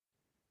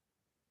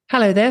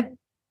Hello there.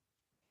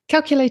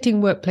 Calculating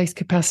workplace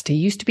capacity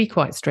used to be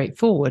quite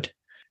straightforward,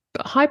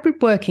 but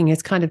hybrid working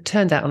has kind of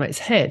turned that on its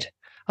head,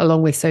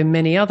 along with so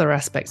many other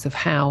aspects of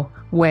how,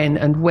 when,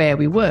 and where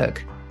we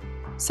work.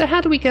 So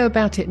how do we go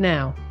about it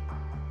now?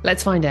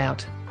 Let's find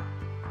out.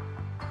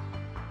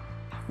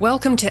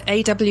 Welcome to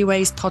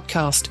AWA's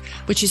podcast,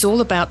 which is all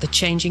about the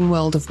changing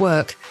world of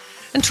work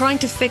and trying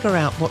to figure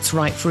out what's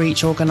right for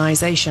each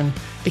organisation,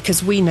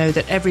 because we know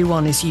that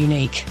everyone is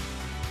unique.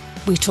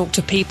 We talk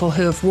to people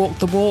who have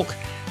walked the walk,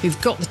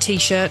 who've got the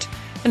t-shirt,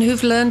 and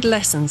who've learned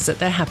lessons that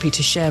they're happy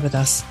to share with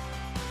us.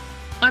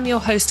 I'm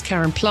your host,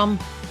 Karen Plum,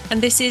 and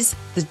this is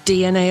The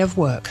DNA of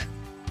Work.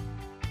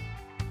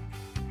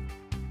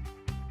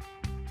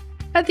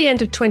 At the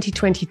end of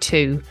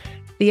 2022,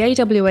 the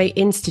AWA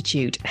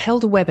Institute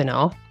held a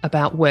webinar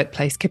about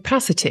workplace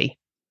capacity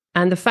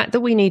and the fact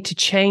that we need to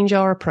change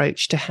our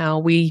approach to how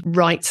we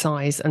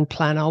right-size and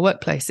plan our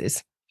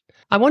workplaces.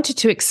 I wanted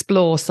to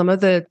explore some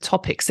of the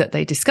topics that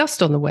they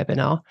discussed on the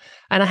webinar,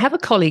 and I have a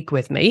colleague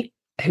with me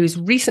who's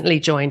recently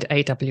joined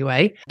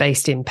AWA,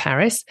 based in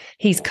Paris.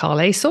 He's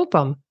Carle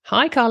Sorbonne.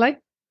 Hi, Carle.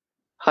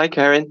 Hi,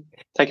 Karen.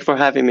 Thank you for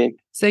having me.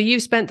 So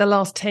you've spent the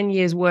last 10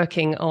 years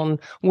working on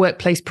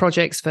workplace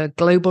projects for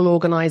global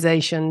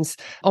organizations,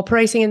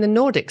 operating in the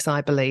Nordics,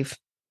 I believe.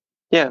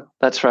 Yeah,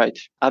 that's right.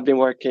 I've been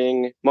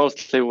working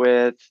mostly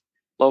with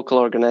local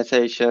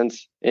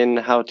organizations in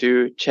how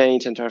to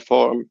change and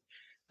transform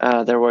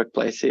their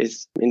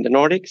workplaces in the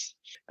Nordics.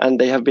 And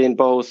they have been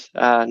both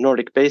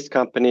Nordic-based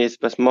companies,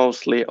 but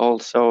mostly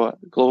also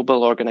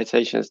global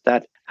organizations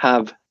that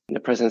have the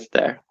presence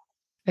there.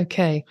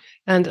 Okay.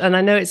 And I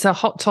know it's a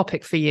hot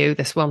topic for you,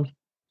 this one.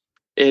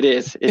 It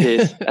is.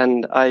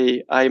 And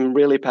I'm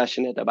really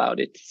passionate about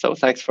it. So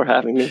thanks for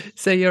having me.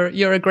 So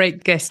you're a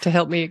great guest to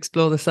help me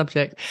explore the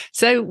subject.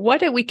 So why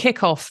don't we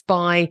kick off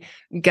by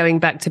going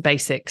back to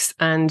basics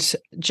and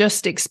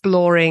just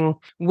exploring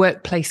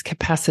workplace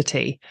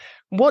capacity.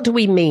 What do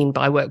we mean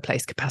by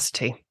workplace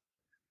capacity?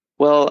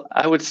 Well,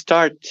 I would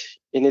start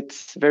in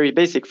its very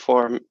basic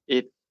form.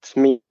 It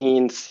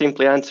means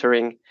simply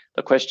answering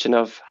the question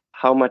of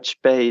how much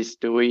space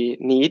do we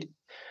need,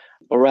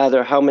 or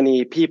rather, how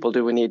many people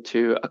do we need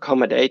to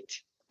accommodate,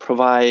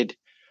 provide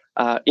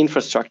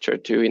infrastructure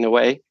to, in a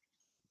way,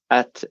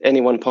 at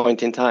any one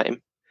point in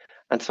time.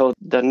 And so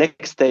the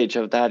next stage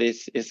of that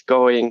is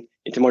going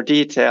into more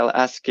detail,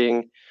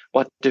 asking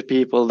what do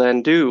people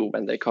then do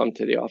when they come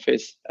to the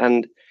office,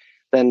 and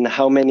then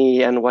how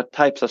many and what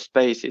types of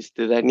spaces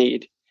do they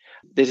need?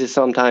 This is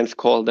sometimes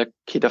called the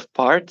kit of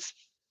parts.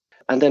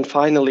 And then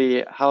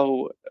finally,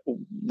 how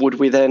would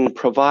we then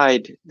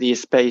provide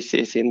these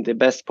spaces in the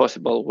best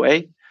possible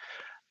way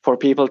for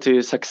people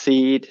to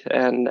succeed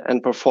and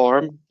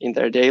perform in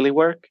their daily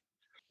work,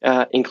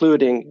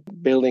 including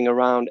building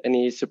around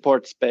any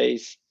support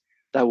space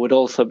that would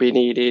also be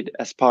needed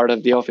as part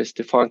of the office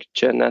to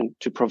function and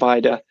to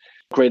provide a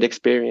great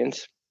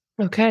experience.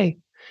 Okay.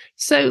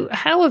 So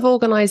how have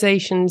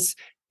organizations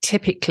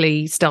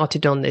typically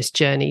started on this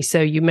journey?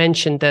 So you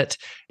mentioned that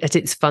at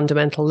its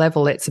fundamental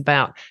level, it's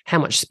about how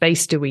much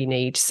space do we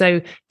need?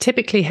 So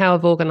typically, how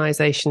have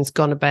organizations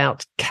gone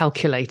about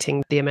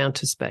calculating the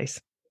amount of space?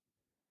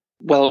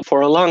 Well,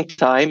 for a long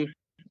time,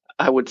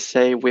 I would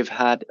say we've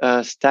had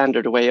a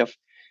standard way of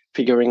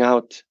figuring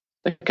out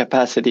the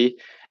capacity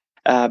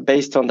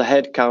based on the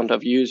head count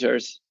of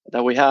users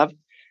that we have.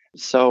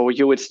 So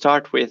you would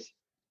start with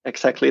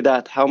exactly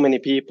that, how many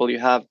people you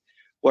have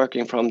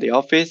working from the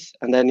office,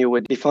 and then you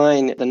would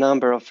define the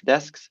number of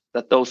desks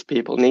that those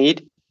people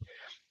need.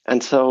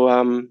 And so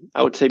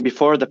I would say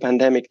before the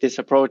pandemic, this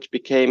approach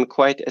became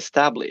quite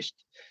established.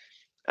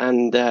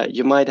 And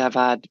you might have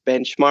had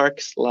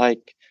benchmarks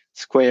like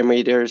square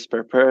meters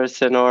per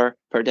person or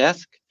per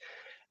desk.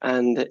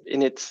 And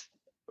in its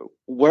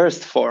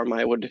worst form,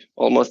 I would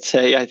almost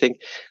say, I think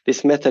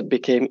this method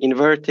became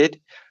inverted,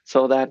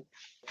 so that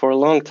for a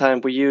long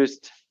time we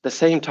used the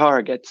same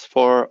targets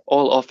for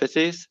all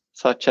offices,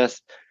 such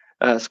as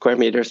square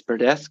meters per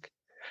desk.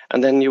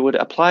 And then you would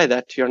apply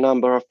that to your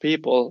number of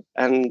people,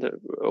 and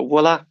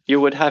voila, you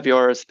would have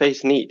your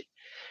space need.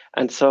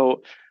 And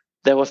so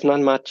there was not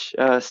much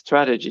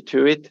strategy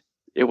to it.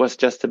 It was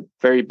just a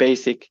very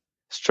basic,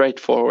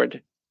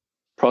 straightforward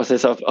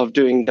process of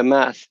doing the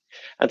math.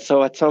 And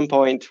so at some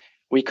point,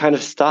 we kind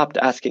of stopped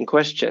asking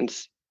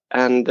questions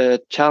and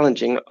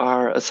challenging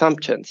our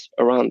assumptions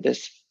around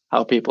this,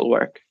 how people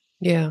work.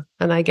 Yeah.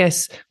 And I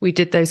guess we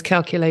did those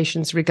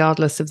calculations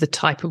regardless of the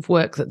type of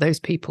work that those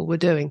people were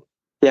doing.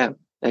 Yeah,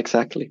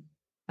 exactly.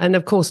 And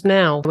of course,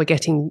 now we're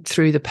getting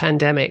through the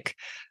pandemic,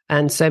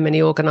 and so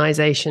many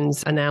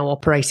organizations are now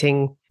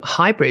operating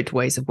hybrid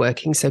ways of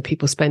working. So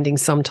people spending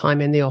some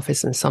time in the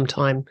office and some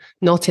time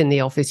not in the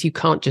office. You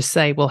can't just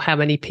say, well, how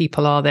many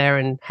people are there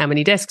and how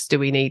many desks do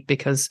we need?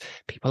 Because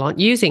people aren't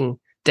using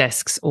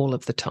desks all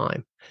of the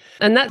time.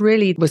 And that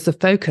really was the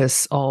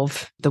focus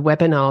of the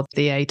webinar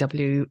the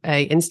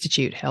AWA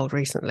Institute held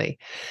recently,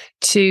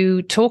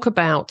 to talk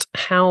about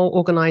how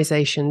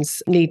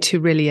organizations need to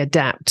really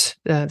adapt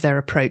their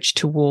approach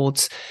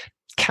towards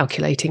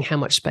calculating how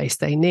much space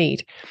they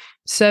need.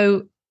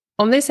 So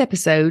On this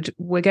episode,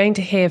 we're going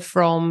to hear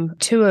from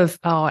two of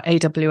our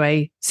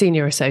AWA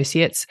senior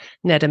associates,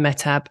 Neda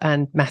Mehtab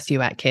and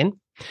Matthew Atkin.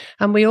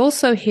 And we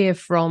also hear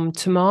from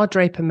Tamar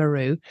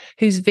Draper-Maru,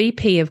 who's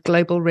VP of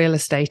Global Real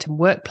Estate and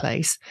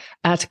Workplace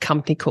at a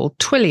company called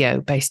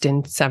Twilio, based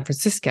in San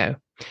Francisco.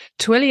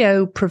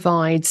 Twilio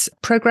provides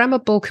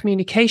programmable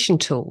communication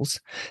tools.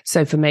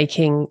 So for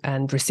making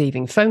and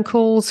receiving phone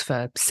calls,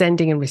 for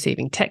sending and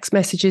receiving text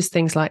messages,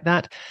 things like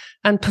that,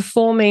 and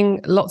performing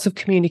lots of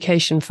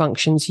communication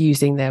functions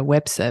using their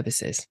web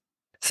services.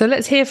 So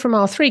let's hear from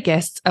our three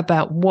guests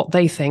about what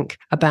they think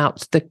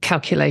about the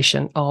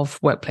calculation of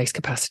workplace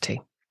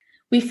capacity.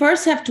 We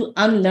first have to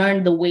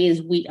unlearn the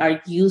ways we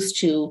are used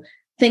to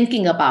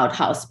thinking about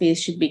how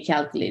space should be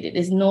calculated.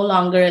 It's no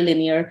longer a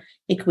linear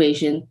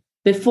equation.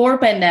 Before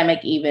pandemic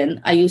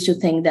even, I used to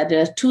think that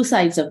there are two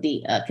sides of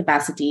the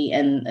capacity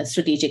and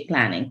strategic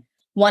planning.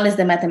 One is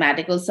the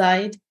mathematical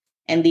side,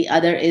 and the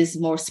other is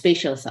more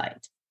spatial side.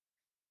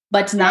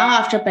 But now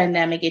after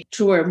pandemic, it's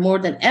truer more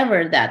than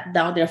ever that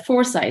now there are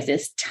four sides.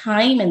 There's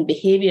time and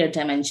behavior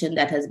dimension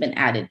that has been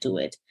added to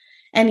it.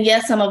 And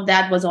yes, some of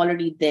that was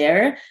already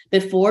there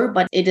before,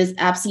 but it is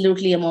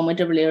absolutely a moment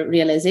of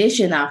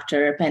realization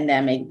after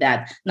pandemic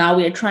that now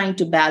we are trying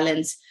to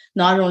balance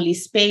not only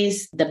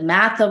space, the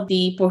math of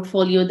the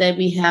portfolio that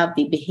we have,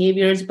 the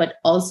behaviors, but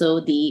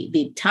also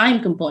the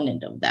time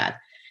component of that.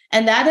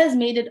 And that has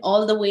made it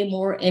all the way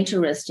more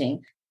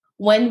interesting.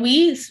 When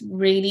we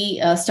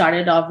really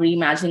started off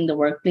reimagining the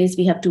workplace,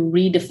 we have to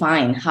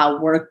redefine how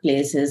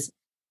workplace is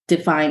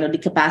defined or the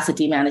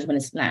capacity management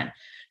is planned.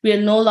 We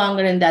are no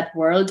longer in that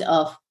world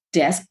of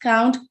desk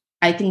count.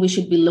 I think we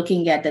should be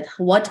looking at that,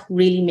 what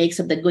really makes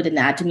up the good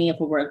anatomy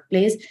of a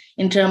workplace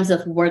in terms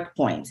of work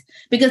points,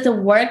 because the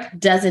work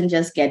doesn't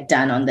just get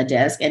done on the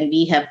desk. And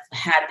we have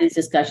had these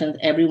discussions.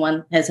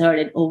 Everyone has heard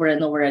it over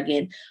and over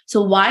again.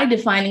 So why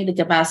defining the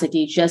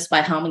capacity just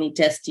by how many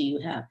desks do you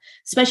have?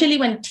 Especially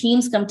when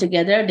teams come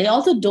together, they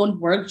also don't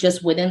work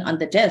just within on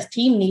the desk.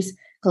 Team needs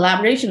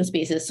collaboration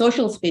spaces,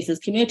 social spaces,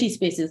 community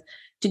spaces,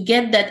 to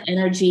get that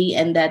energy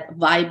and that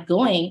vibe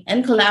going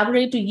and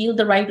collaborate to yield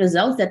the right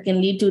results that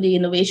can lead to the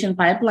innovation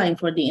pipeline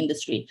for the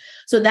industry.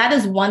 So that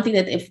is one thing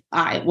that if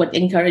I would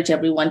encourage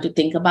everyone to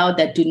think about,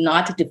 that do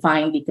not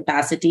define the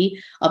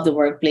capacity of the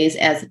workplace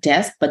as a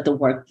desk, but the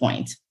work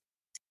point.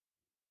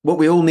 What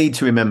we all need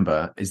to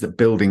remember is that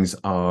buildings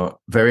are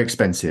very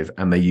expensive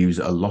and they use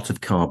a lot of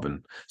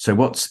carbon. So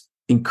what's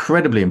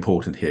incredibly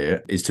important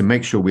here is to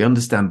make sure we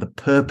understand the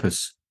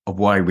purpose of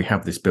why we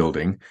have this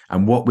building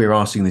and what we're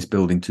asking this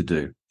building to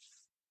do.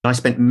 I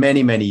spent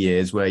many, many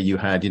years where you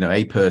had,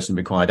 a person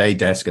required a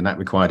desk and that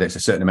required a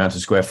certain amount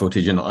of square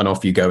footage and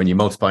off you go and you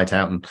multiply it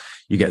out and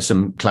you get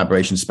some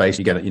collaboration space,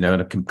 you get, a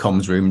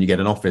comms room and you get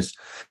an office.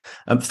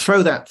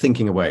 Throw that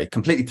thinking away,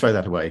 completely throw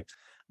that away.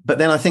 But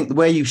then I think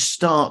where you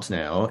start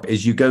now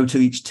is you go to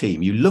each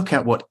team. You look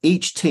at what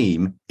each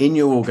team in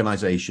your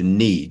organization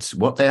needs,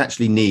 what they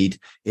actually need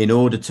in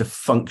order to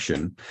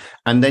function.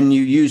 And then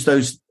you use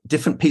those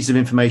different pieces of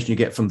information you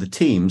get from the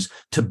teams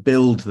to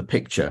build the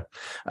picture.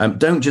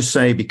 Don't just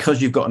say,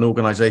 because you've got an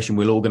organization,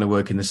 we're all going to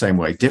work in the same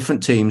way.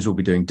 Different teams will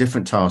be doing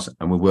different tasks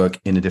and will work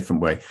in a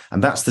different way.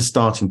 And that's the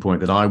starting point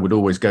that I would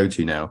always go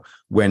to now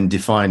when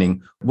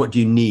defining what do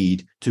you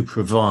need to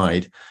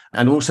provide,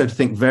 and also to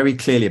think very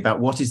clearly about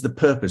what is the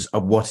purpose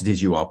of what it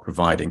is you are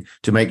providing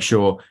to make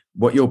sure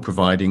what you're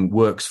providing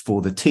works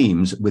for the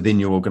teams within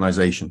your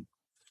organization.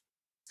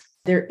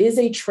 There is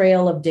a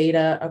trail of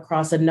data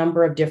across a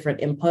number of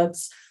different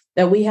inputs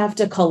that we have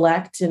to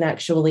collect and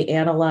actually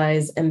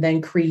analyze and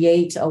then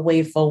create a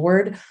way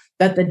forward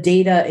that the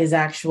data is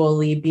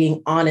actually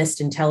being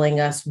honest and telling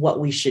us what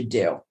we should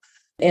do.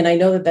 And I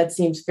know that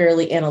seems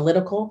fairly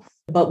analytical,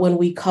 but when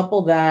we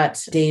couple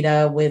that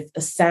data with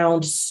a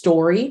sound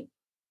story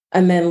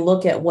and then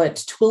look at what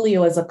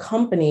Twilio as a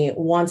company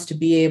wants to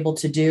be able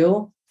to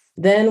do,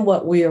 then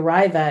what we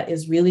arrive at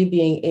is really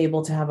being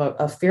able to have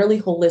a fairly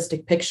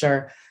holistic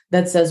picture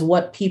that says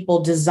what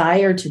people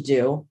desire to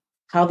do,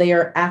 how they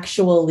are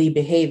actually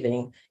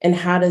behaving, and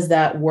how does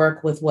that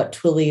work with what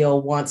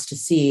Twilio wants to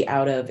see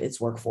out of its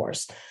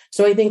workforce.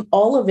 So I think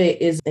all of it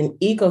is an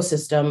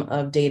ecosystem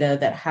of data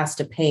that has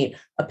to paint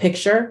a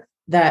picture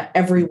that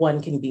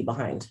everyone can be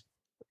behind.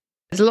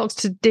 There's lots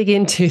to dig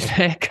into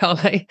there,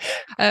 Carly.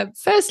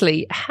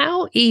 Firstly,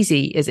 how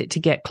easy is it to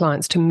get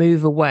clients to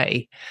move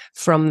away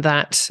from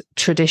that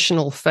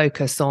traditional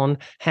focus on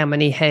how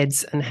many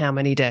heads and how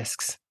many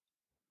desks?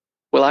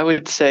 Well, I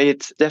would say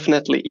it's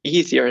definitely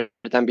easier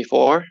than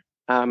before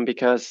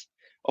because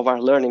of our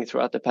learning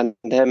throughout the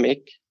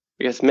pandemic,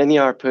 because many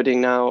are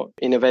putting now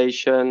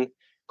innovation,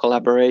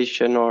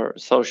 collaboration, or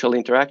social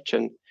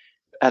interaction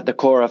at the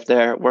core of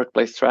their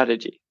workplace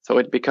strategy. So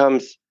it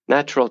becomes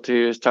natural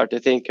to start to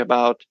think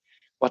about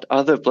what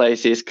other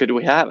places could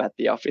we have at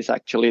the office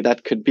actually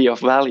that could be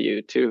of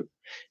value to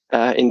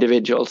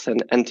individuals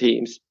and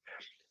teams.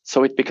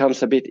 So it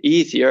becomes a bit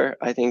easier,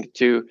 I think,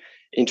 to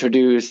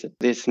introduce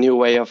this new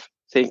way of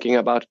thinking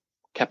about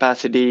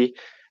capacity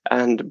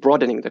and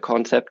broadening the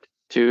concept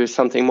to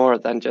something more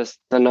than just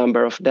the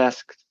number of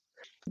desks.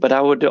 But I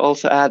would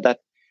also add that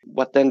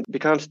what then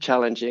becomes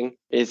challenging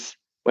is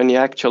when you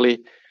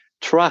actually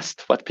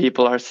trust what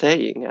people are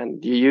saying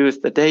and you use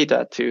the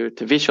data to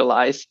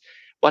visualize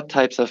what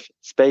types of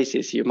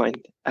spaces you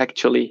might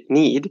actually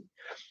need.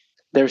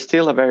 There's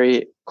still a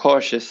very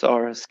cautious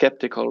or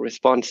skeptical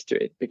response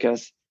to it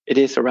because it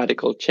is a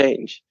radical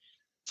change.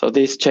 So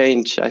this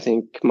change, I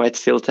think, might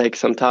still take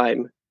some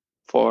time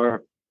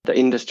for the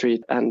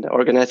industry and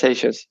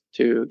organizations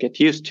to get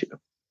used to.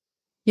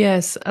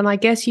 Yes. And I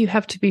guess you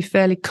have to be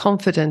fairly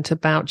confident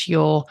about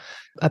your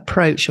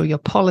approach or your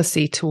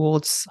policy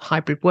towards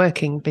hybrid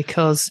working,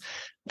 because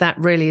that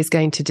really is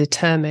going to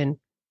determine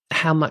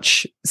how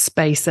much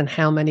space and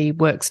how many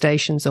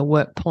workstations or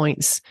work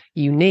points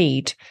you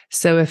need.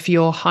 So if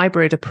your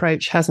hybrid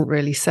approach hasn't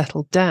really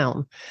settled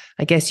down,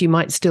 I guess you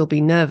might still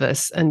be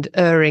nervous and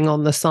erring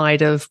on the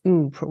side of,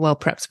 well,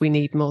 perhaps we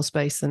need more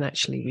space than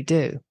actually we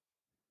do.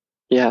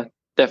 Yeah,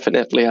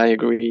 definitely. I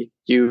agree.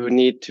 You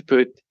need to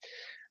put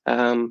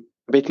a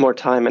bit more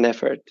time and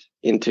effort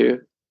into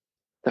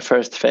the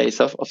first phase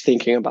of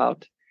thinking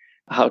about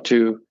how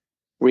to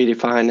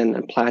redefine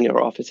and plan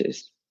your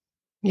offices.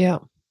 Yeah.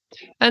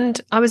 And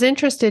I was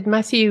interested,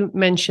 Matthew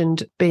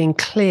mentioned being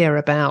clear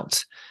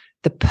about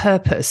the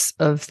purpose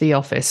of the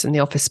office and the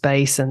office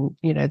space and,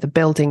 the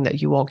building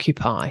that you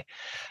occupy.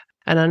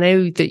 And I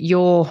know that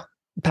you're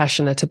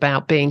passionate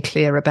about being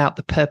clear about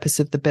the purpose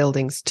of the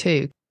buildings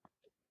too.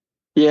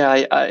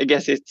 Yeah, I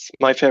guess it's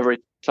my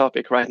favorite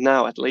topic right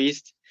now, at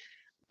least.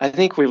 I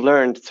think we've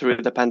learned through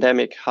the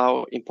pandemic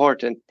how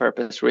important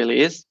purpose really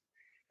is,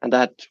 and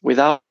that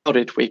without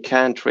it, we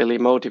can't really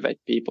motivate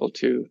people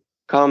to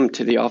come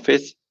to the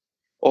office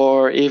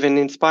or even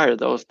inspire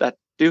those that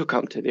do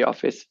come to the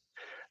office.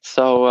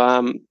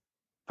 So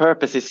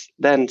purpose is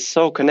then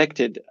so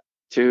connected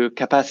to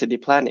capacity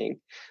planning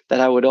that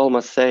I would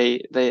almost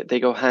say they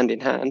go hand in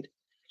hand.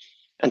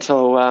 And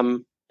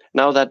so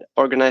now that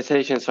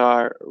organizations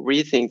are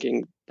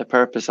rethinking the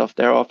purpose of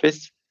their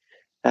office,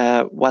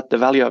 what the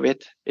value of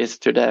it is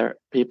to their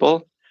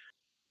people.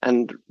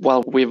 And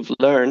while we've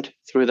learned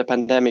through the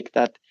pandemic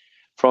that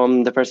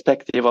from the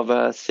perspective of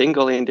a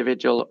single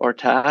individual or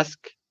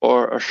task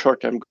or a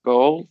short-term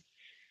goal,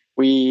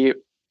 we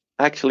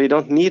actually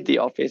don't need the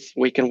office.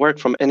 We can work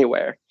from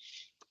anywhere.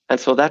 And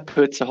so that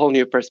puts a whole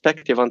new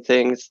perspective on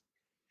things.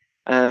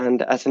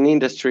 And as an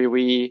industry,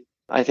 we,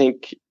 I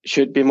think,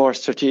 should be more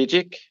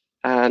strategic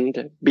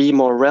and be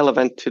more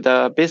relevant to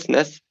the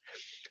business.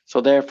 So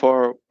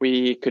therefore,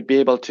 we could be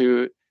able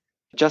to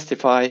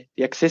justify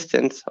the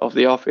existence of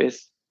the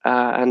office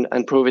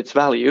and prove its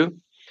value.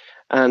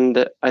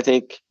 And I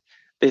think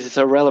this is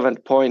a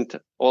relevant point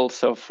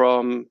also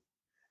from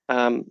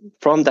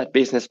that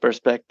business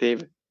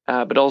perspective,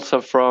 but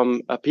also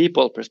from a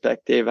people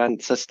perspective and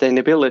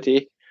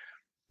sustainability.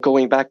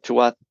 Going back to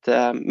what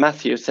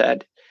Matthew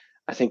said,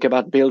 I think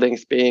about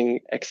buildings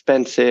being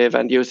expensive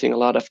and using a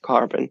lot of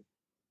carbon.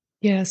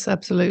 Yes,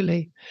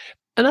 absolutely.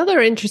 Another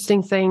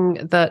interesting thing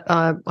that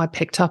I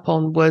picked up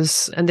on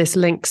was, and this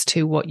links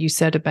to what you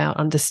said about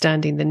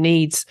understanding the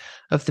needs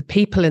of the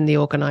people in the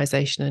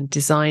organization and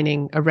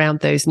designing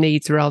around those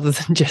needs rather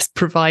than just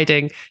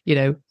providing,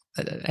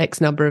 X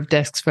number of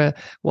desks for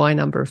Y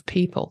number of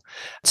people.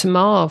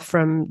 Tamar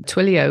from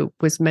Twilio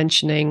was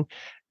mentioning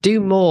do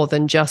more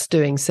than just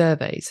doing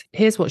surveys.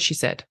 Here's what she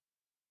said.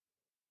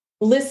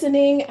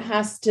 Listening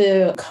has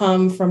to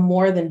come from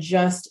more than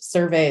just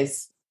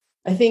surveys.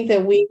 I think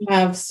that we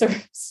have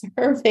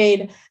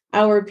surveyed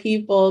our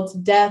people to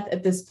death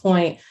at this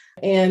point.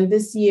 And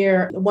this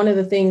year, one of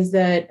the things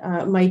that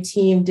my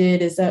team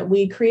did is that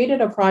we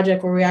created a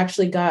project where we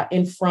actually got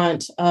in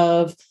front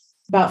of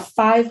about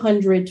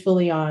 500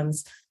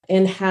 Twilions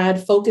and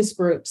had focus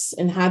groups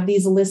and had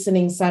these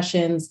listening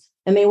sessions.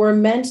 And they were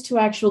meant to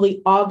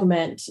actually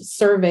augment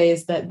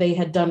surveys that they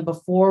had done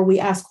before. We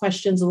asked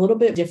questions a little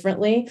bit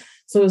differently,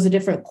 so it was a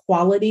different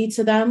quality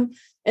to them.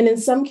 And in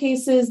some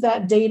cases,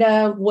 that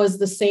data was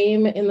the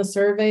same in the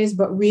surveys,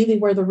 but really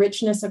where the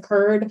richness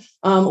occurred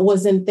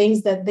was in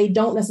things that they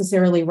don't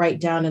necessarily write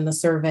down in the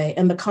survey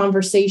and the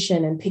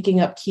conversation and picking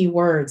up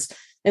keywords.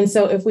 And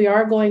so if we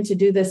are going to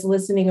do this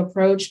listening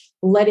approach,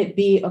 let it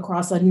be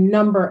across a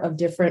number of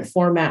different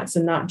formats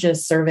and not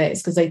just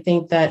surveys, because I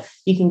think that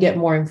you can get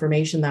more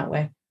information that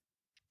way.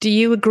 Do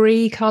you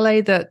agree,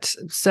 Carle, that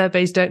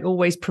surveys don't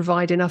always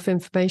provide enough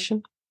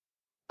information?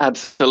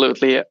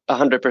 Absolutely,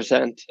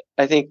 100%.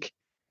 I think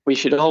we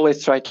should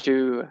always try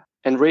to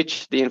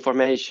enrich the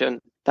information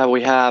that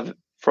we have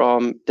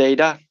from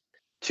data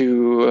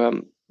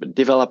to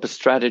develop a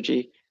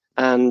strategy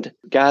and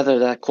gather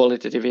that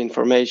qualitative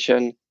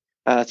information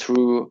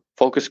through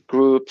focus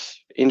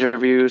groups,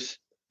 interviews,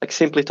 like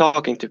simply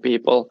talking to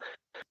people.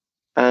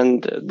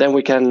 And then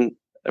we can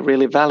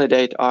really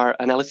validate our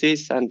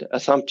analyses and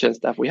assumptions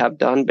that we have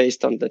done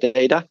based on the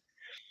data.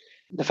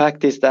 The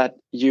fact is that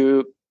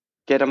you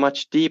get a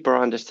much deeper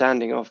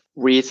understanding of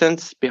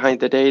reasons behind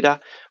the data,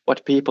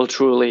 what people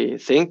truly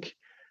think,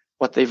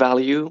 what they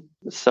value.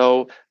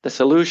 So the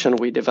solution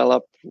we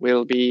develop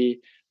will be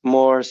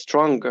more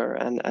stronger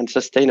and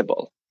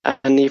sustainable.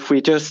 And if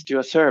we just do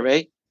a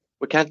survey,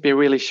 we can't be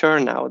really sure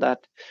now that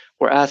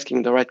we're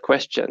asking the right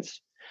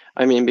questions.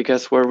 I mean,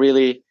 because we're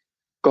really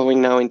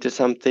going now into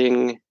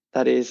something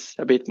that is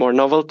a bit more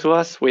novel to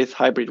us with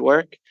hybrid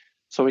work.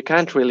 So we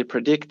can't really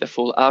predict the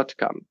full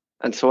outcome.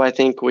 And so I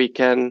think we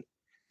can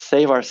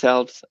save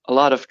ourselves a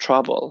lot of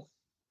trouble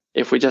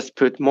if we just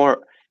put more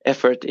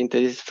effort into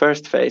this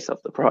first phase of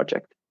the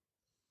project.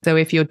 So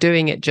if you're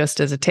doing it just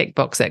as a tick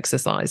box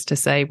exercise to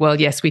say,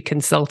 well, yes, we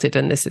consulted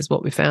and this is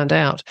what we found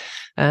out,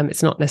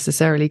 it's not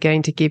necessarily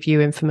going to give you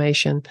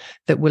information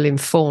that will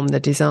inform the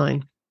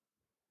design.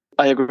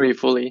 I agree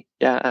fully.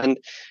 Yeah. And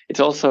it's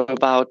also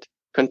about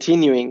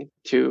continuing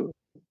to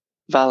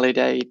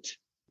validate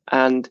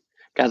and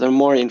gather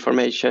more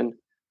information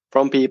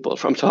from people,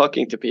 from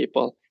talking to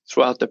people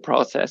throughout the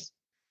process.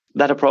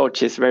 That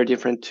approach is very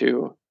different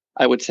to,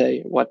 I would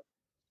say, what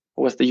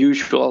was the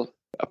usual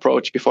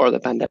approach before the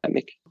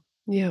pandemic.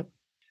 Yeah.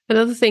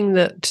 Another thing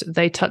that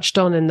they touched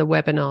on in the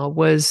webinar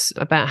was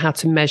about how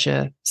to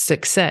measure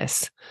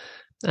success.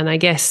 And I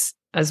guess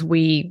as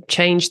we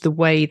change the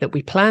way that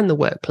we plan the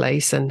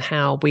workplace and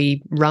how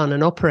we run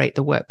and operate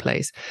the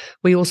workplace,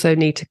 we also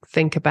need to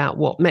think about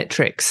what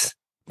metrics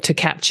to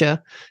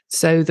capture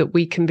so that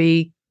we can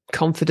be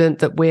confident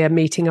that we're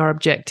meeting our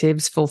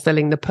objectives,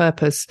 fulfilling the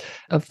purpose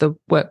of the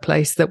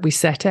workplace that we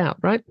set out,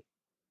 right?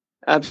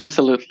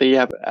 Absolutely.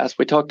 Yeah. As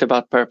we talked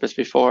about purpose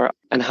before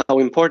and how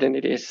important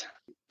it is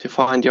to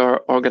find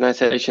your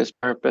organization's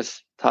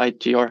purpose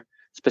tied to your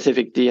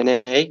specific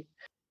DNA.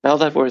 Now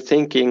that we're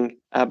thinking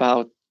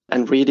about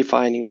and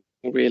redefining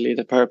really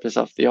the purpose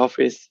of the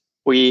office,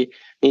 we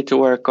need to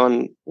work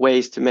on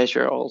ways to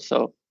measure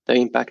also the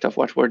impact of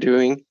what we're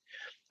doing.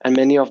 And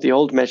many of the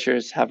old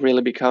measures have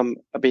really become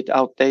a bit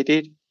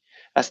outdated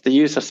as the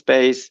use of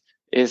space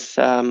is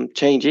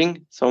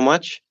changing so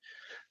much.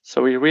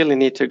 So we really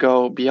need to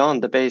go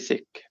beyond the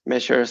basic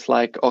measures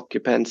like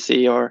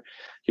occupancy or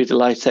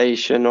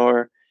utilization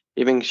or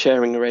even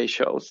sharing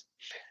ratios.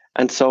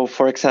 And so,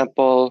 for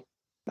example,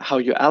 how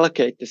you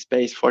allocate the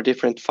space for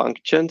different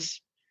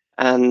functions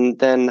and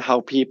then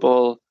how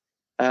people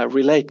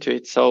relate to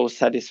it. So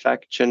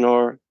satisfaction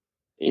or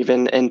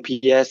even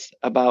NPS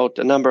about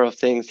a number of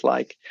things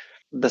like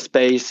the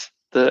space,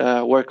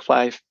 the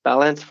work-life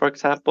balance, for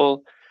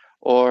example,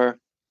 or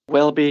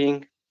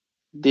well-being,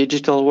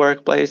 digital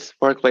workplace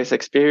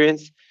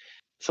experience.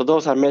 So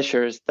those are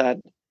measures that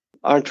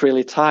aren't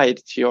really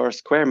tied to your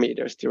square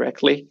meters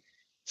directly.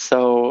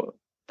 So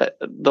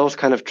those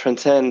kind of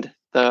transcend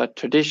the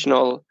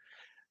traditional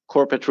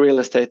corporate real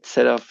estate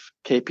set of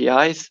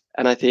KPIs.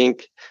 And I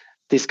think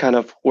this kind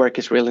of work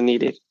is really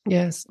needed.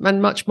 Yes,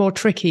 and much more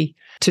tricky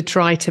to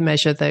try to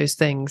measure those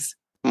things.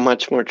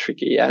 Much more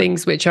tricky, yeah.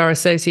 Things which are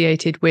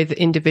associated with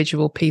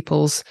individual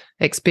people's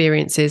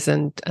experiences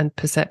and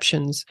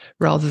perceptions,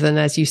 rather than,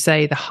 as you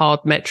say, the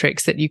hard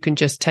metrics that you can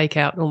just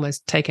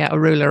almost take out a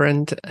ruler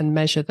and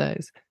measure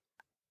those.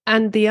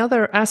 And the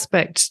other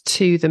aspect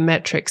to the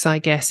metrics, I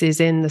guess,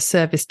 is in the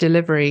service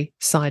delivery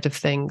side of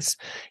things.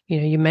 You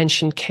know, you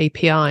mentioned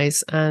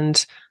KPIs,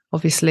 and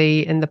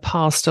obviously in the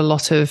past, a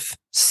lot of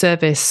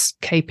service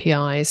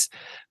KPIs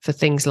for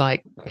things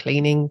like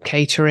cleaning,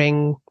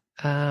 catering,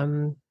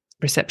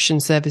 reception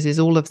services,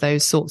 all of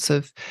those sorts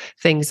of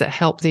things that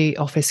help the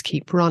office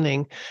keep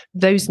running,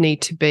 those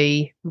need to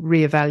be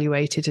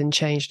reevaluated and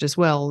changed as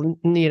well.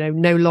 You know,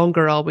 no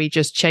longer are we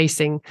just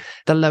chasing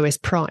the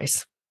lowest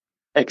price.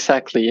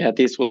 Exactly. Yeah,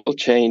 this will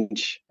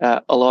change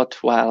a lot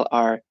while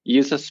our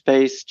use of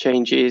space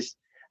changes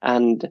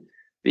and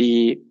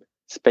the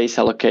space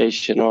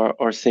allocation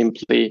or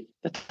simply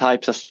the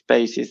types of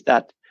spaces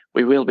that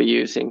we will be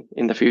using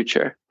in the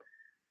future.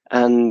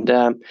 And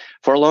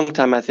for a long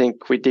time, I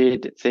think we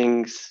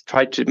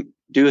tried to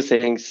do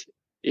things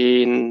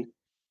in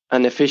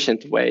an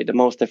efficient way, the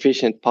most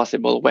efficient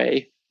possible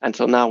way. And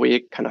so now we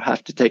kind of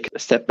have to take a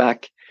step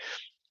back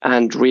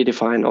and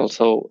redefine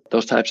also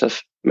those types of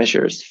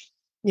measures.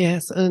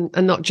 Yes, and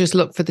not just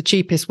look for the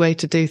cheapest way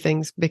to do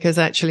things, because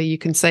actually you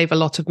can save a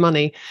lot of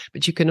money,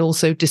 but you can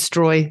also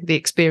destroy the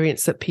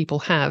experience that people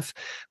have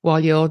while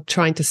you're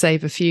trying to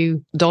save a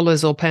few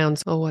dollars or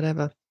pounds or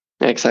whatever.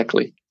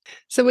 Exactly.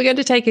 So we're going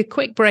to take a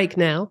quick break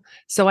now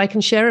so I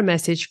can share a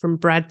message from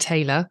Brad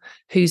Taylor,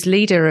 who's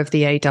leader of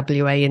the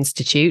AWA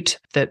Institute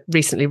that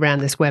recently ran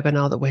this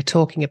webinar that we're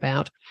talking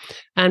about.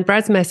 And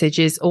Brad's message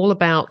is all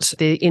about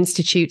the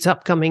Institute's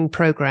upcoming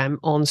program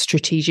on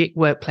strategic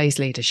workplace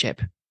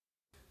leadership.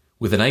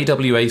 With an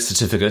AWA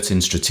certificate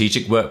in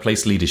strategic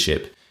workplace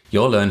leadership,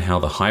 you'll learn how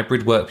the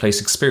hybrid workplace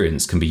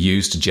experience can be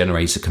used to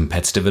generate a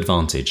competitive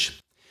advantage.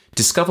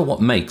 Discover what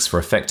makes for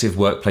effective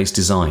workplace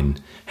design,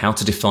 how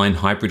to define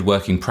hybrid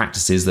working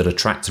practices that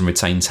attract and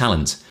retain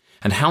talent,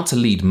 and how to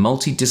lead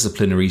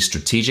multidisciplinary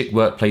strategic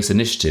workplace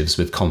initiatives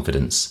with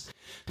confidence.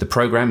 The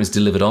program is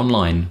delivered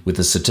online with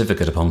a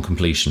certificate upon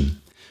completion.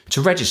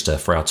 To register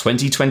for our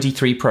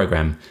 2023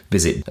 program,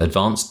 visit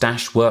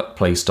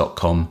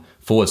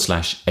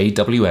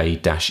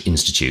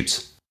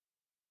advanced-workplace.com/AWA-Institute.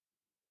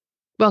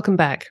 Welcome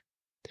back.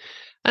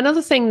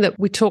 Another thing that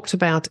we talked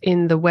about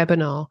in the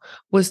webinar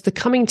was the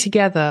coming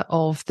together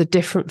of the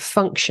different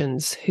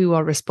functions who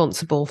are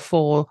responsible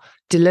for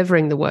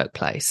delivering the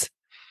workplace.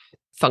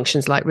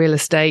 Functions like real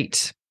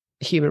estate,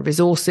 human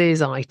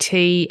resources,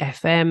 IT,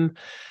 FM.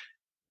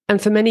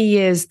 And for many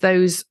years,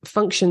 those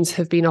functions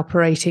have been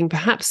operating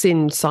perhaps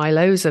in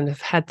silos and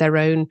have had their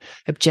own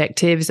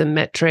objectives and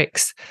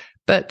metrics.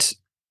 But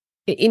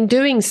in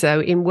doing so,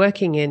 in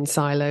working in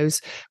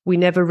silos, we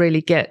never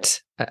really get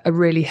a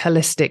really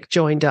holistic,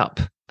 joined up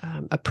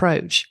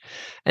approach.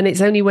 And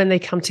it's only when they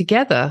come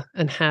together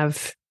and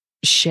have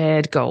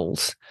shared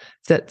goals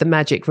that the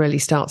magic really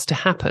starts to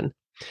happen.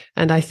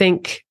 And I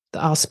think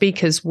our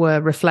speakers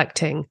were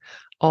reflecting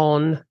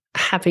on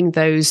having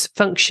those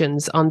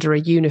functions under a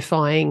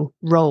unifying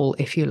role,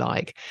 if you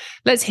like.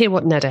 Let's hear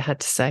what Neda had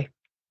to say.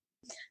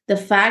 The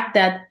fact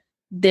that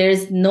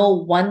there's no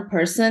one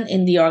person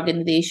in the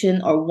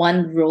organization or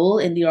one role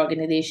in the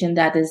organization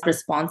that is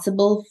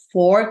responsible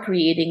for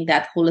creating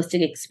that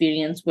holistic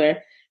experience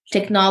where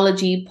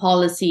technology,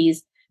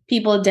 policies,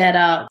 people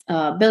data,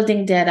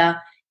 building data,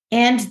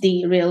 and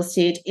the real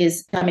estate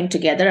is coming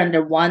together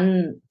under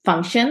one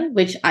function,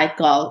 which I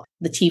call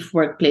the Chief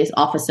Workplace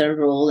Officer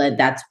role. And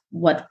that's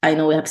what I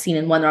know we have seen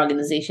in one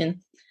organization.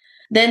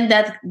 Then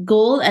that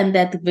goal and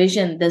that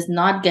vision does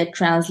not get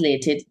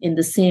translated in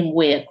the same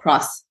way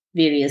across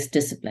various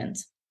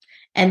disciplines.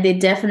 And they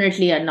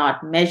definitely are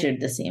not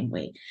measured the same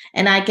way.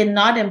 And I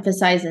cannot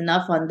emphasize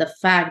enough on the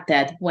fact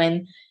that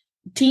when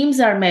teams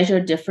are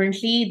measured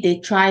differently, they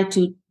try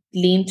to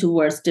lean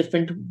towards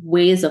different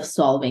ways of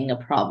solving a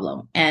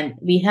problem. And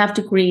we have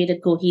to create a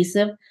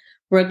cohesive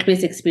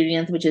workplace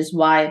experience, which is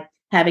why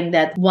having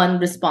that one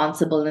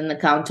responsible and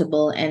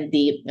accountable and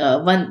the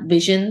one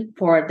vision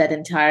for that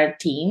entire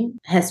team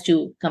has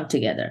to come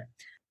together.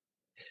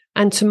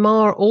 And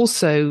Tamar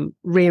also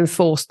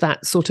reinforced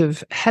that sort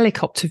of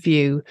helicopter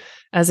view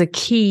as a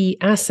key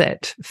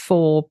asset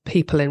for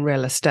people in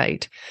real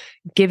estate,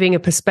 giving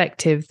a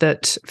perspective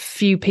that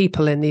few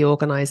people in the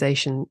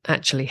organization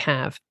actually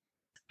have.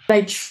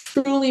 I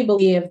truly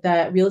believe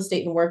that real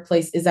estate and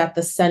workplace is at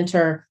the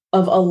center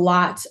of a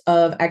lot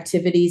of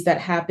activities that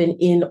happen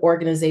in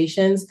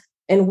organizations.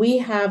 And we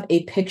have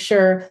a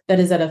picture that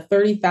is at a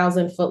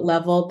 30,000 foot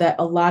level that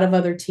a lot of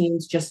other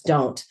teams just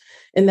don't.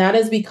 And that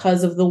is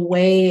because of the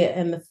way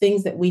and the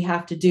things that we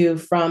have to do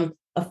from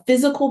a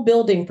physical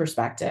building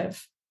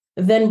perspective,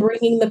 then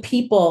bringing the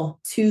people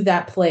to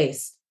that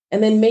place,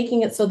 and then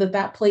making it so that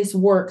that place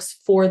works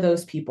for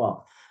those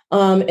people.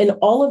 And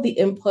all of the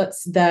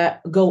inputs that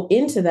go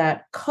into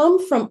that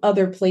come from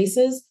other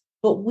places,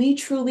 but we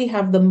truly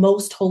have the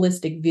most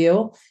holistic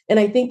view. And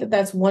I think that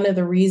that's one of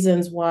the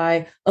reasons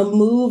why a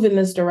move in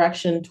this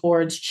direction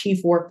towards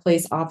Chief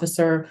Workplace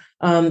Officer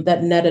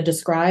that Neda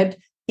described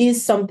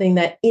is something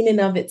that in and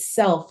of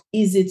itself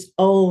is its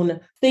own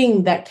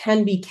thing that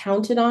can be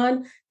counted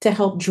on to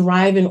help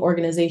drive an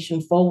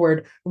organization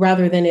forward,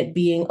 rather than it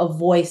being a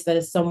voice that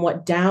is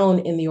somewhat down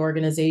in the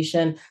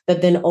organization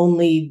that then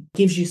only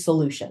gives you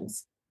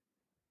solutions.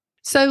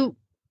 So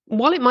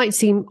while it might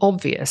seem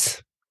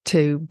obvious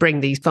to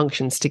bring these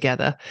functions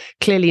together,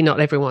 clearly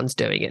not everyone's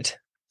doing it.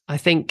 I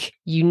think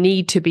you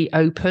need to be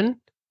open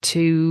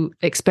to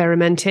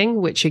experimenting,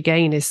 which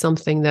again is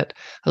something that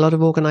a lot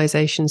of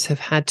organizations have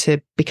had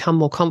to become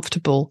more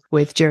comfortable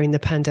with during the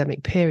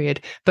pandemic period,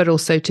 but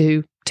also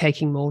to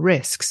taking more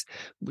risks,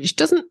 which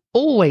doesn't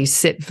always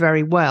sit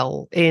very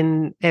well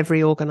in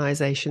every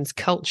organization's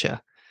culture.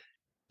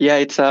 Yeah,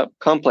 it's a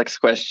complex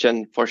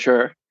question for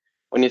sure.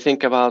 When you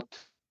think about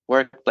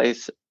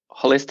workplace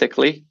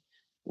holistically,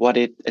 what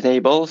it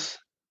enables,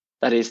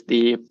 that is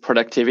the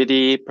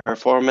productivity,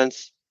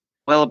 performance,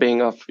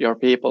 well-being of your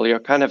people, you're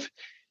kind of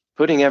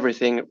putting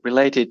everything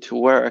related to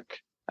work,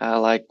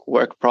 like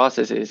work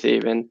processes,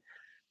 even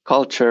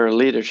culture,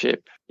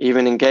 leadership,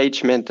 even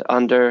engagement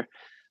under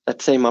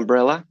that same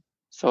umbrella.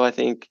 So I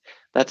think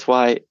that's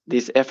why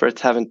these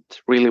efforts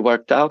haven't really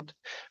worked out,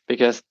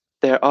 because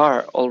there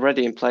are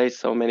already in place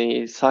so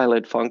many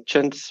siloed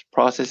functions,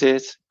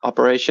 processes,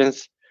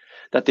 operations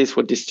that this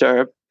would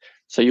disturb.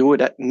 So you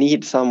would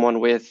need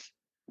someone with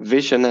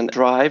vision and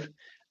drive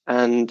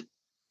and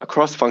a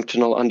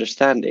cross-functional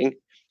understanding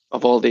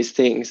of all these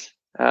things,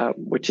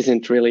 which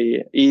isn't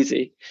really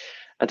easy.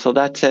 And so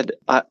that said,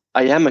 I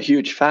am a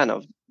huge fan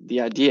of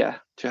the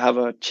idea to have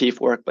a chief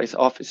workplace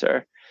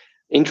officer.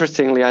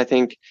 Interestingly, I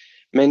think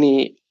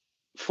many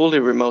fully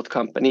remote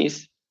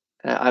companies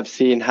I've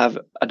seen have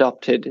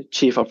adopted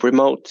chief of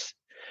remotes,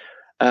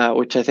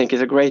 which I think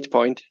is a great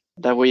point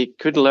that we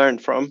could learn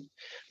from,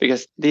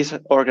 because these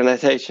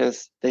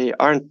organizations, they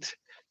aren't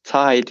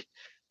tied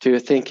to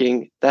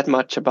thinking that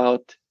much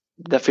about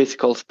the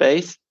physical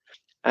space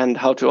and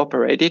how to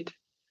operate it.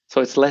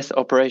 So it's less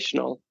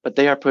operational, but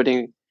they are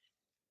putting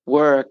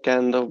work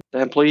and the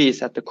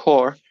employees at the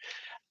core.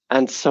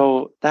 And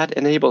so that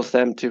enables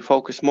them to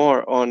focus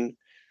more on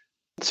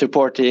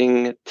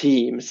supporting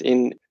teams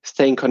in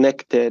staying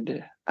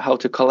connected, how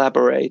to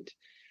collaborate,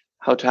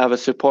 how to have a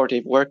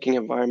supportive working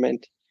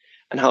environment,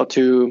 and how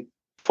to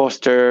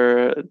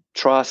foster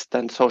trust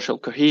and social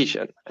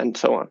cohesion, and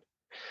so on.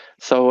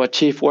 So a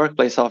chief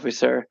workplace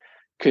officer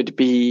could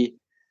be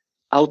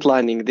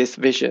outlining this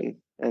vision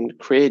and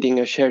creating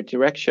a shared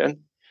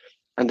direction,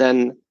 and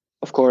then,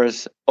 of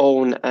course,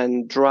 own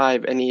and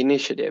drive any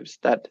initiatives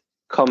that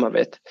come of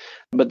it.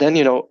 But then,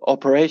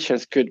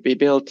 operations could be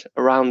built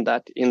around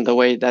that in the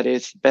way that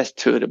is best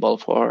suitable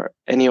for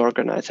any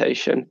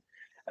organization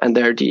and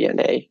their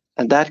DNA.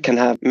 And that can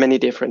have many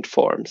different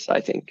forms,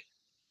 I think.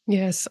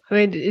 Yes. I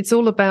mean, it's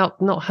all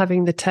about not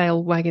having the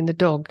tail wagging the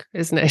dog,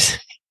 isn't it?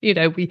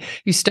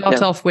 You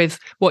start off with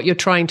what you're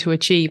trying to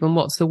achieve and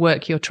what's the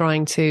work you're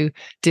trying to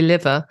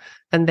deliver,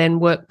 and then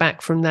work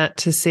back from that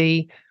to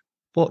see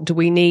what do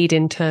we need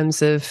in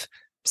terms of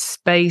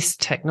space,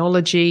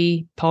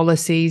 technology,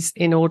 policies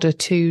in order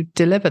to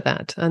deliver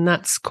that. And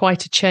that's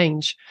quite a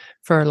change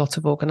for a lot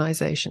of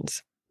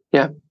organizations.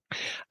 Yeah.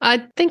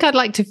 I think I'd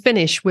like to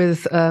finish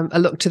with a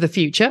look to the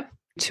future,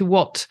 to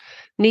what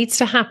needs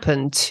to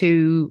happen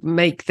to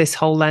make this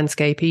whole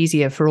landscape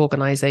easier for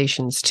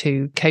organizations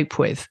to cope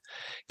with,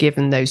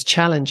 given those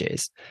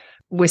challenges.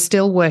 We're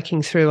still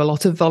working through a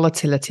lot of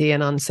volatility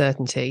and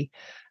uncertainty.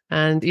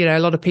 And, a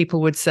lot of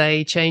people would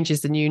say change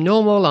is the new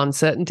normal,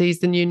 uncertainty is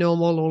the new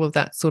normal, all of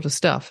that sort of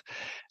stuff.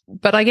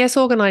 But I guess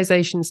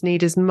organizations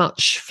need as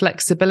much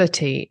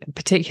flexibility,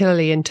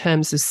 particularly in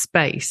terms of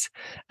space,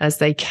 as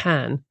they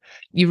can.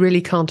 You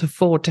really can't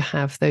afford to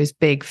have those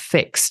big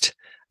fixed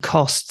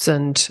costs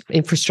and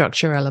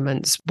infrastructure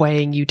elements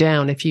weighing you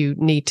down if you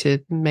need to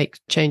make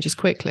changes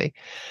quickly.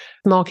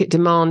 Market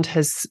demand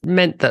has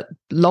meant that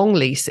long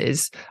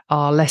leases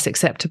are less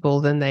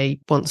acceptable than they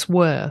once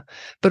were.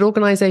 But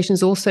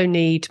organizations also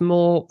need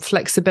more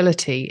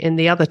flexibility in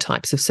the other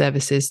types of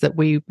services that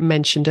we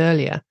mentioned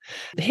earlier.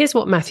 Here's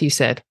what Matthew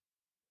said.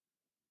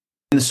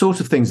 The sort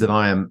of things that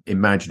I am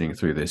imagining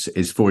through this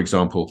is, for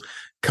example,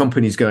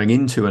 companies going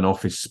into an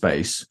office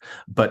space,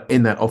 but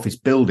in that office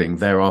building,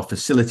 there are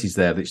facilities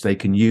there which they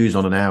can use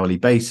on an hourly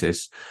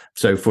basis.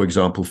 So, for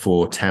example,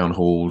 for town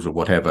halls or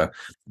whatever.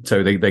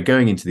 So they're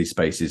going into these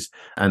spaces,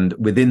 and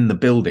within the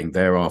building,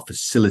 there are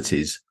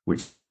facilities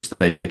which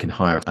they can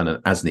hire on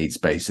an as-needs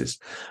basis.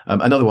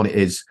 Another one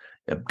is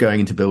going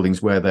into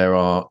buildings where there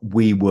are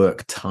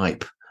WeWork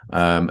type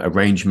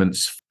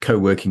arrangements,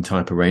 co-working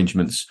type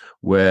arrangements,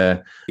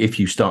 where if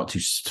you start to,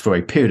 for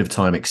a period of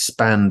time,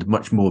 expand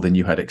much more than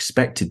you had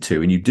expected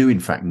to, and you do in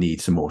fact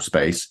need some more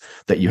space,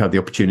 that you have the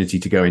opportunity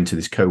to go into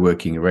this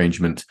co-working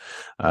arrangement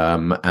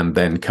and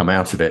then come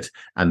out of it,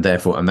 and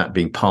that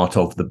being part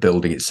of the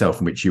building itself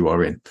in which you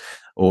are in,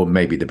 or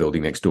maybe the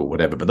building next door,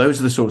 whatever. But those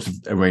are the sorts of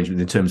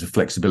arrangements in terms of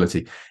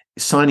flexibility.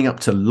 Signing up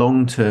to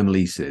long-term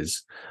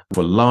leases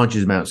for large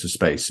amounts of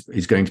space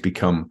is going to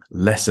become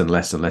less and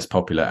less and less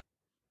popular.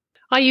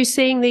 Are you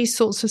seeing these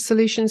sorts of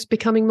solutions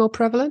becoming more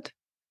prevalent?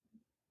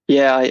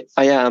 Yeah,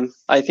 I am.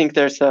 I think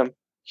there's a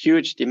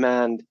huge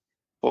demand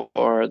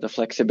for the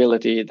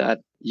flexibility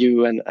that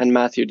you and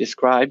Matthew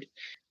described.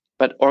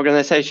 But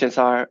organizations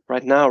are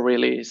right now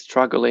really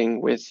struggling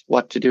with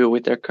what to do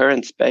with their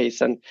current space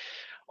and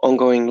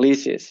ongoing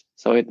leases.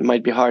 So it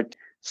might be hard to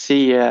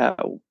see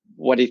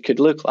what it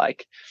could look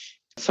like.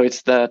 So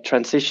it's the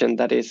transition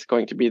that is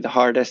going to be the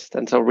hardest.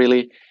 And so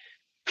really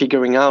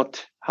figuring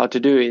out how to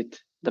do it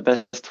the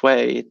best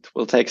way, it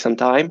will take some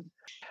time.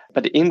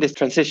 But in this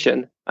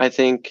transition, I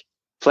think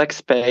flex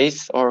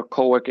space or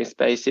co-working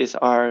spaces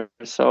are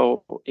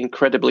so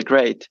incredibly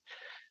great.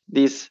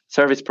 These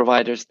service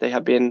providers, they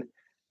have been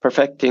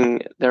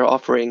perfecting their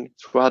offering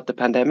throughout the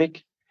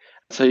pandemic.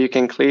 So you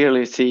can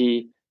clearly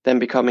see them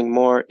becoming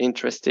more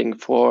interesting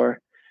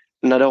for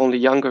not only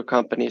younger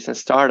companies and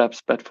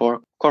startups, but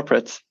for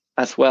corporates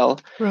as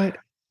well. Right.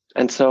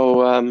 And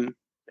so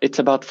it's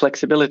about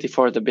flexibility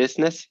for the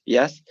business,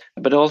 yes,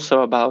 but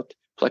also about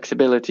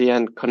flexibility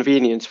and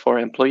convenience for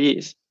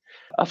employees.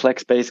 A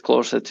flex space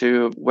closer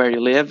to where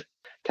you live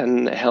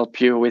can help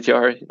you with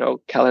your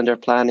calendar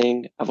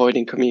planning,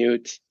 avoiding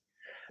commutes.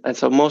 And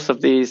so most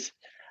of these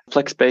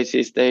flex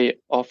spaces, they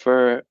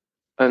offer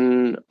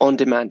an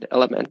on-demand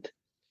element.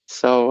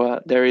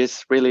 So there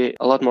is really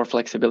a lot more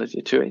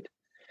flexibility to it.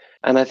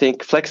 And I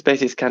think flex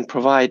spaces can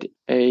provide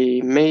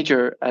a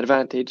major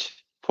advantage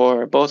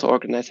for both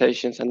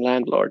organizations and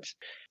landlords.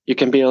 You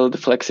can build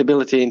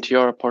flexibility into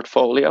your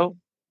portfolio,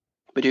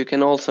 but you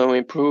can also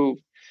improve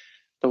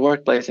the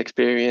workplace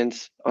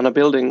experience on a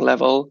building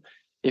level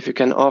if you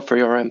can offer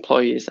your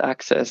employees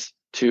access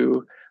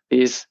to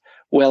these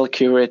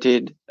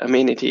well-curated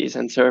amenities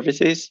and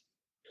services.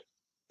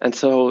 And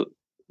so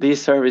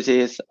these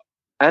services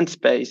and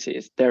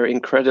spaces, they're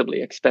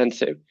incredibly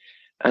expensive.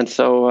 And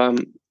so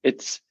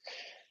it's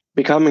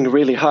becoming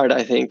really hard,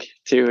 I think,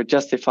 to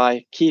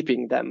justify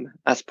keeping them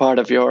as part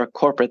of your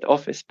corporate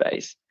office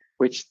space,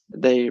 which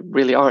they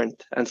really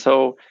aren't. And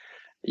so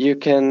you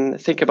can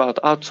think about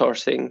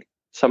outsourcing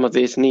some of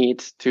these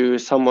needs to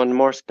someone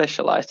more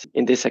specialized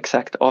in this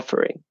exact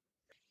offering.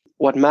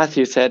 What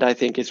Matthew said, I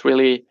think, is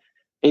really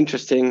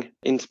interesting,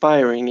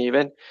 inspiring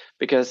even,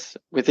 because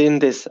within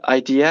this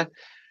idea,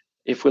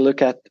 if we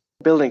look at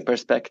building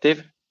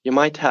perspective, you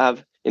might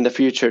have in the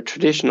future,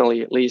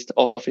 traditionally at least,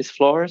 office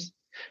floors.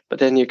 But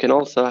then you can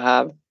also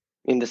have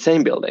in the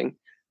same building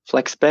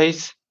flex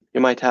space.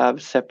 You might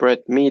have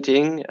separate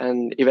meeting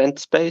and event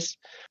space,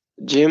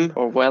 gym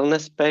or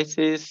wellness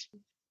spaces,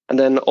 and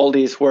then all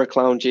these work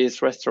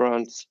lounges,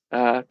 restaurants,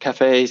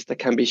 cafes that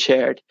can be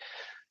shared.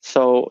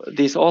 So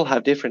these all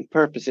have different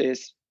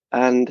purposes,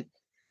 and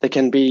they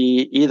can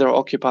be either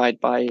occupied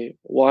by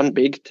one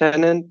big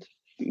tenant,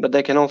 but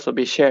they can also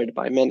be shared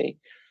by many.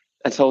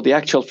 And so the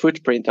actual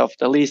footprint of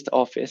the leased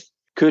office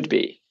could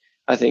be,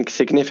 I think,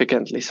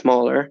 significantly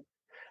smaller.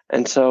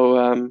 And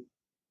so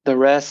the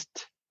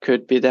rest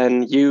could be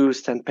then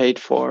used and paid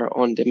for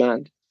on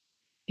demand.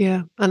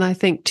 Yeah. And I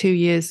think 3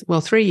 years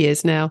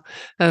now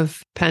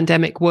of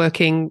pandemic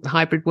working,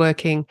 hybrid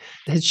working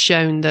has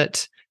shown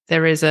that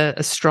there is a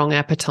strong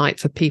appetite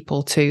for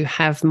people to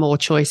have more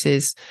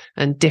choices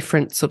and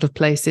different sort of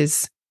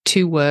places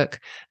to work.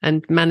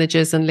 And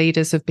managers and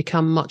leaders have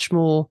become much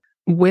more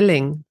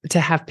willing to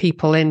have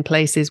people in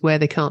places where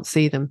they can't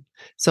see them.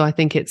 So I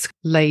think it's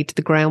laid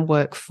the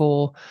groundwork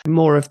for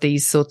more of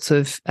these sorts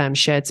of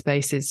shared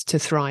spaces to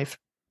thrive.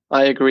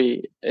 I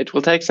agree. It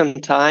will take some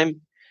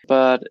time,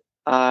 but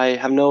I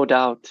have no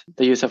doubt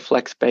the use of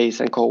flex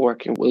space and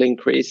co-working will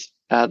increase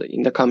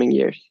in the coming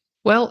years.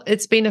 Well,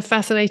 it's been a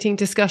fascinating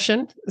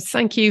discussion.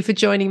 Thank you for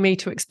joining me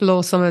to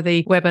explore some of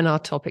the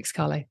webinar topics,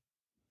 Kalle.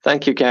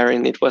 Thank you,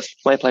 Karen. It was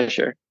my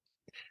pleasure.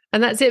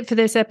 And that's it for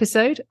this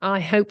episode. I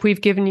hope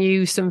we've given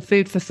you some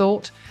food for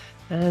thought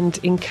and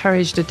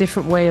encouraged a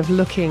different way of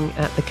looking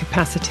at the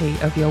capacity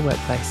of your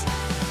workplace.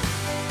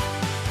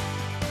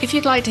 If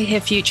you'd like to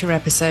hear future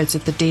episodes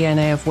of the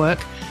DNA of Work,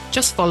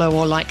 just follow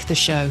or like the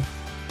show.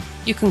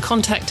 You can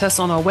contact us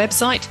on our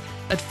website,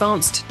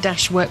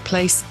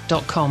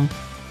 advanced-workplace.com.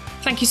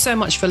 Thank you so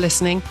much for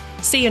listening.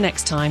 See you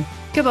next time.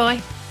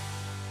 Goodbye.